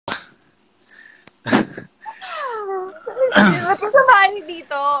Ba't ka sumali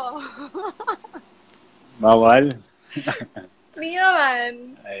dito? Bawal? Hindi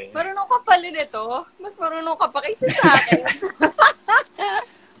naman. Ay. Marunong ka pala nito. Mas marunong ka pa kaysa sa akin.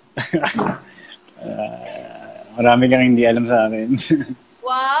 Marami kang hindi alam sa akin.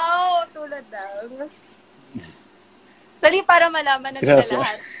 Wow! Tulad lang. Dali para malaman na nila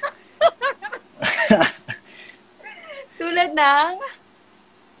lahat. Tulad ng?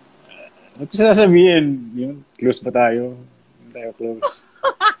 Ano ko sasabihin? Yung close pa tayo? Hindi tayo close.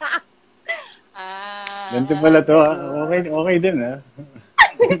 Ganito pala to. Okay din, ha?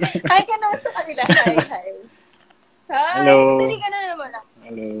 Hi ka naman sa kanila. Hi. Hi. Hello. Dali ka na naman.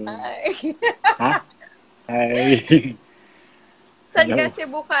 Hello. Hi. Ha? Hi. Saan ka?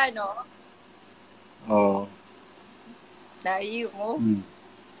 Cebu ka, no? Oo. Layo mo.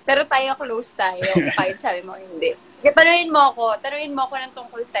 Pero tayo close tayo. Kahit sabi mo hindi. Tanungin mo ako ng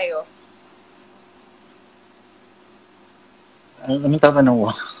tungkol sa'yo. Anong tatanong mo?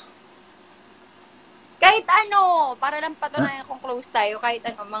 Kahit ano, para lang patunayan kung close tayo, kahit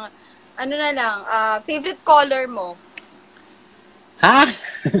ano, mga, ano na lang, favorite color mo? Ha?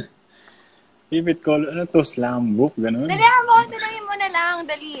 Favorite color? Ano to? Slam book? Ganun? Tanungin mo na lang,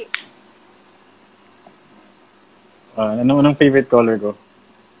 dali. Anong favorite color ko?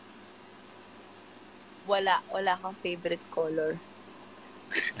 Wala kang favorite color.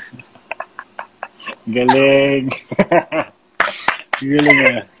 Galing. Galing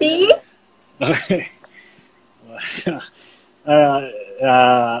na. See? Okay.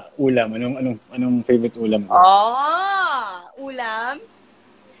 Ulam. Anong favorite ulam ko? Ulam?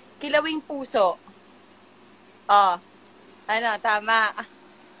 Kilawing puso. Tama.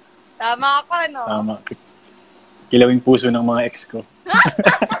 Tama ako, no? Tama. Kilawing puso ng mga ex ko.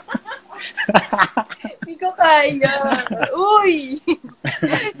 Hindi ko kaya. Uy!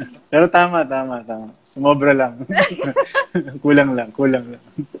 Pero tama. Sumobra lang. Kulang lang.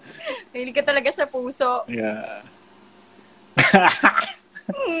 Hindi ka talaga sa puso. Yeah.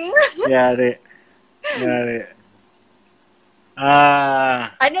 Yari.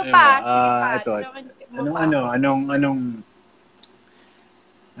 Ano pa? Sige pa. Ito.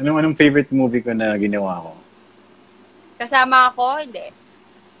 Anong favorite movie ko na ginawa ko? Kasama ako? Hindi.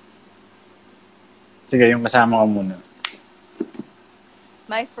 Sige, yung kasama ko muna.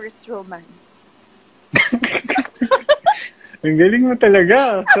 My First Romance. Ang galing mo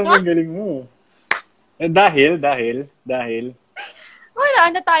talaga. Sobrang galing mo. Dahil. Wala,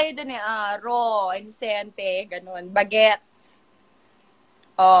 ano tayo dun eh. Raw, inosente, ganun. Bagets.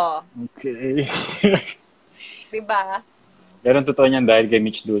 Okay. Diba? Pero totoo niyan dahil kay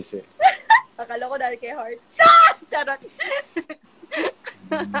Mitch Dulce. Akala ko dahil kay Heart. Charot.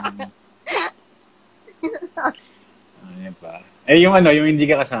 Ayan pa. Yung hindi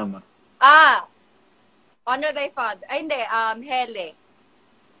ka kasama. Honor thy father. Ay, hindi.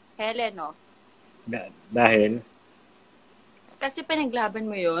 Hele, no? Dahil? Kasi pinaglaban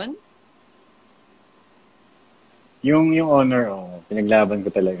mo yun? Yung honor, pinaglaban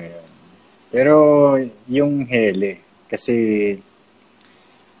ko talaga yun. Pero yung hele, kasi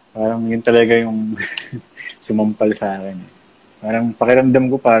parang yun talaga yung sumampal sa akin. Parang pakiramdam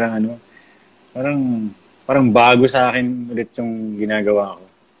ko parang bago sa akin ulit yung ginagawa ko.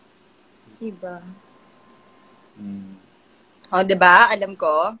 Diba? Diba? Alam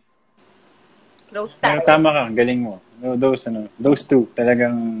ko. Close tayo. Tama ka, galing mo. Those two,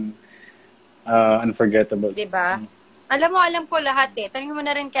 talagang unforgettable. Diba? Alam ko lahat eh. Tanungin mo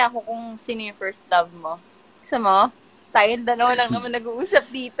na rin kaya ako kung sino yung first love mo. Gusto mo? Tayong dalawa lang naman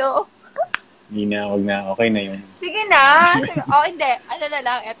nag-uusap dito. Hindi na, wag na. Okay na yun. Sige na. Hindi. Ano na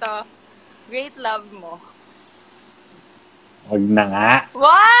lang, ito. Great love mo. Wag na nga.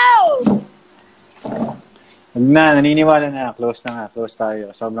 Wow! Wag na, naniniwala na. Close na nga. Close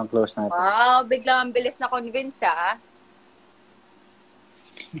tayo. Sobrang close natin. Wow, biglang ang bilis na convince, ha?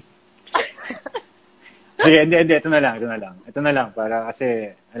 Sige, hindi. Ito na lang. Para kasi,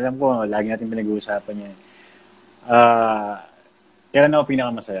 alam ko, lagi natin pinag-uusapan yan. Kailan ako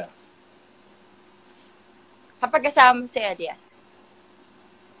pinakamasaya? Kapag kasama mo si Elias.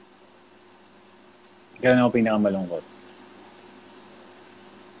 Kailan ako pinakamalungkot?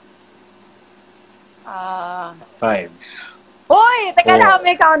 5. Uy! Teka lang,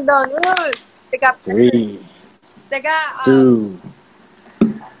 may countdown. Uy! Teka. 3. Teka. 2.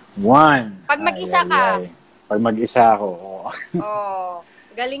 1. Pag mag-isa ka. Pag mag-isa ako.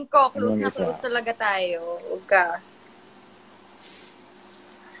 Galing ko. Close na close talaga tayo. Huwag ka.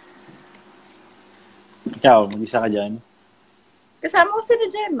 Ikaw, mag-isa ka dyan? Kasama ko sila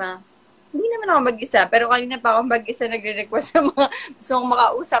Gemma. Hindi naman ako mag-isa. Pero kanina pa ako mag-isa nagre-request sa mga gusto kong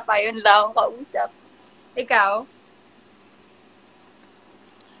makausap. Ayun lang akong kausap. Ikaw?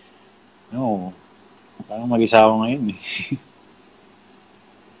 No, parang mag-isa ako ngayon eh.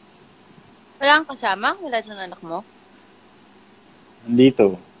 Wala kang kasama? Wala sa anak mo?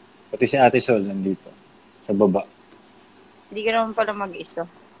 Nandito. Pati si Ate Sol nandito. Sa baba. Hindi ka naman pala mag-isa.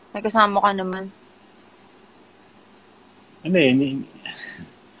 May kasama ka naman. Hindi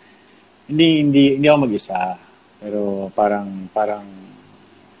ako mag-isa. Pero parang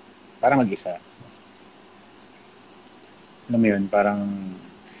mag-isa. Alam mo yun, parang,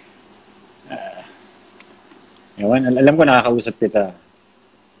 ewan, alam ko nakakausap kita.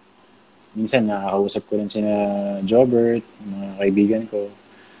 Minsan nakakausap ko rin sina Jobert, mga kaibigan ko.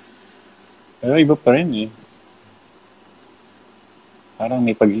 Pero iba pa rin eh. Parang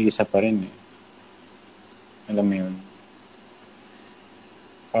may pag-iisa pa rin eh. Alam mo yun.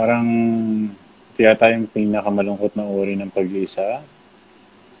 Parang ito yata yung pinakamalungkot na uri ng pag-iisa.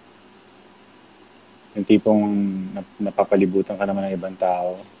 Yung tipong napapalibutan ka naman ng ibang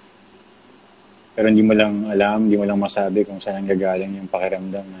tao. Pero hindi mo lang alam, hindi mo lang masabi kung saan gagaling yung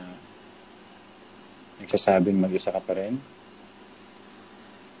pakiramdam na nagsasabing mag-isa ka pa rin.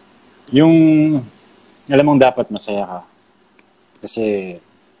 Yung alam mong dapat masaya ka. Kasi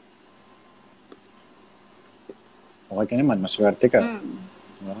okay ka naman, maswerte ka.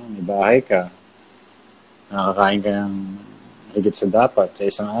 May bahay ka. Nakakain ka ng higit sa dapat sa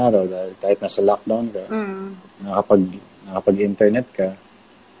isang araw dahil kahit nasa lockdown ka. Nakapag-internet ka.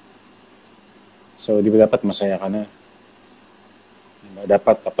 So, di ba dapat masaya ka na? Diba?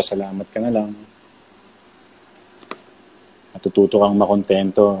 Dapat papasalamat ka na lang. Matututo kang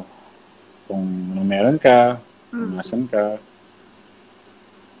makontento kung ano meron ka, kung nasan ka.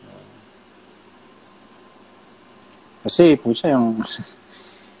 Kasi, pucha, yung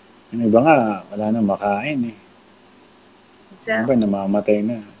iba nga, wala nang makain eh. Yung iba, namamatay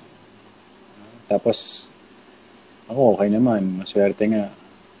na. Tapos, ako, okay naman. Maswerte nga.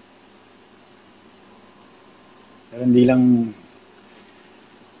 Pero hindi ko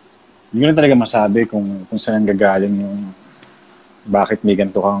lang talaga masabi kung saan gagaling yung bakit may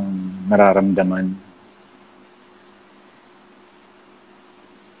ganito kang nararamdaman.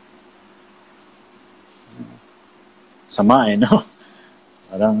 Sama eh, no?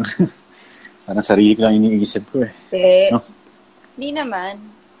 Parang sarili ko lang iniisip ko eh. No? Hindi naman.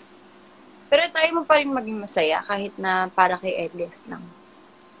 Pero try mo pa rin maging masaya kahit na para kay Elias lang.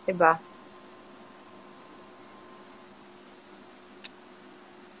 Diba?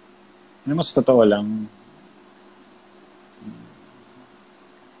 Ano mo, sa totoo lang,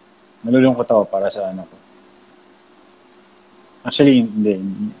 nalulungkot ako para sa anak ko. Actually,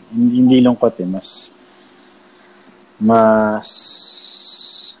 hindi lungkot eh. Mas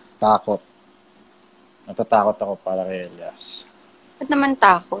takot. Natatakot ako para kay Elias. Ba't naman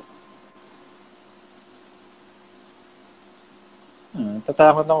takot?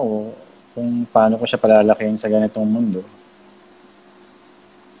 Natatakot ako kung paano ko siya palalakihin sa ganitong mundo.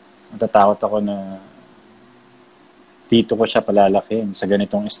 Natatakot ako na dito ko siya palalakihin sa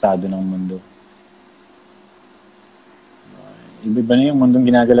ganitong estado ng mundo. Iba na yung mundong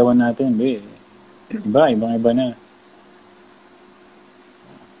ginagalawan natin, ibang-iba na.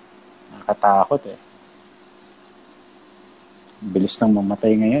 Nakakatakot eh. Bilis nang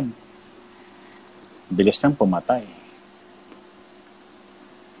mamatay ngayon. Bilis nang pumatay.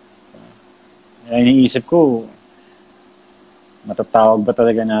 Kaya iniisip ko, matatawag ba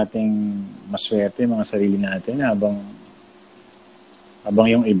talaga nating maswerte mga sarili natin habang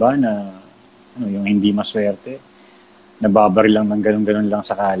yung iba na yung hindi maswerte, nababaril lang ng ganun-ganun lang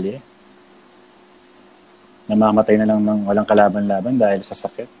sa kalye. Namamatay na lang ng walang kalaban-laban dahil sa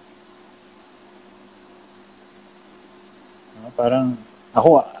sakit. Parang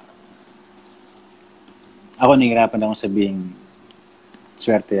ako nahihirapan akong sabihin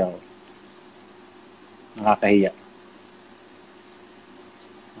swerte ako. Nakakahiya.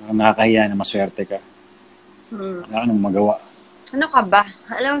 Nakakahiya na maswerte ka. Wala ka nang magawa. Ano ka ba?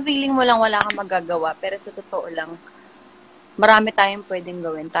 Alam, feeling mo lang wala kang magagawa, pero sa totoo lang, marami tayong pwedeng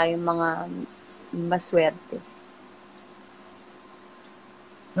gawin. Tayong mga maswerte.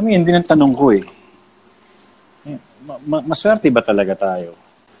 Alam mo, yun din ang tanong ko eh. Maswerte ba talaga tayo?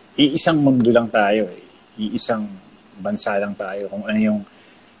 Iisang mundo lang tayo eh. Iisang bansa lang tayo. Kung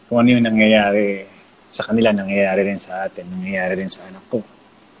ano yung nangyayari sa kanila, nangyayari rin sa atin, nangyayari rin sa anak ko.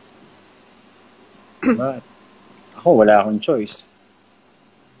 Diba? Ako, wala akong choice.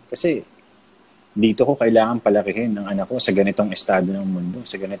 Kasi dito ko kailangan palakihin ng anak ko sa ganitong estado ng mundo,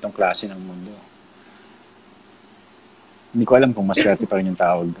 sa ganitong klase ng mundo. Hindi ko alam kung maswerte pa rin yung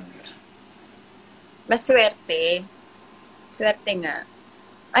tawag doon. Maswerte. Swerte nga.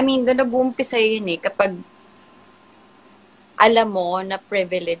 I mean, doon nag-uumpisa yun eh. Kapag alam mo na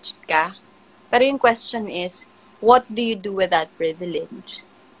privileged ka. Pero yung question is, what do you do with that privilege?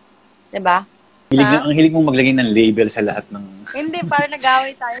 Diba? Ang hilig mong maglagay ng label sa lahat ng... Hindi, parang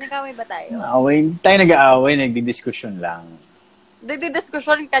nag-away tayo. Nag-away ba tayo? Tayo nag-aaway, nagdi-discussion lang.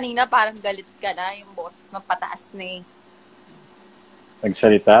 Diskusyon kanina, parang galit ka na. Yung boses mapataas na eh.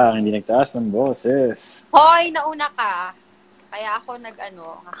 Nagsalita, hindi nagtaas ng boses. Hoy, nauna ka. Kaya ako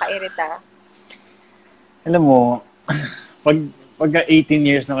kakairita. Alam mo, pagka 18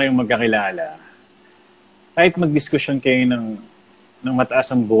 years na kayong magkakilala, kahit magdiskusyon kayo ng mataas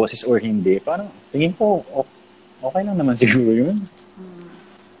ang boses or hindi, parang tingin ko, okay lang naman siguro yun.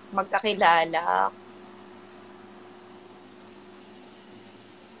 Magkakilala.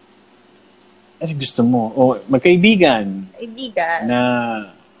 Ano gusto mo? O magkaibigan. Kaibigan.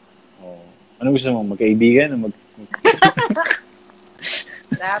 Ano gusto mo? Magkaibigan?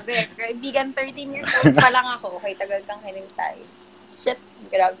 Grabe. Kaibigan, 13 years old pa lang ako. Okay, tagal kang hinintay. Shit.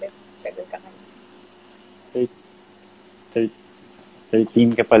 Grabe. Tagal kang hinintay.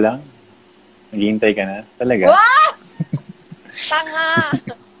 13 ka pa lang? Naghihintay ka na? Talaga? Wow! Tanga!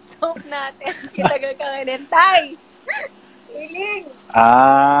 Soap natin. Tagal kang hinintay. Hiling!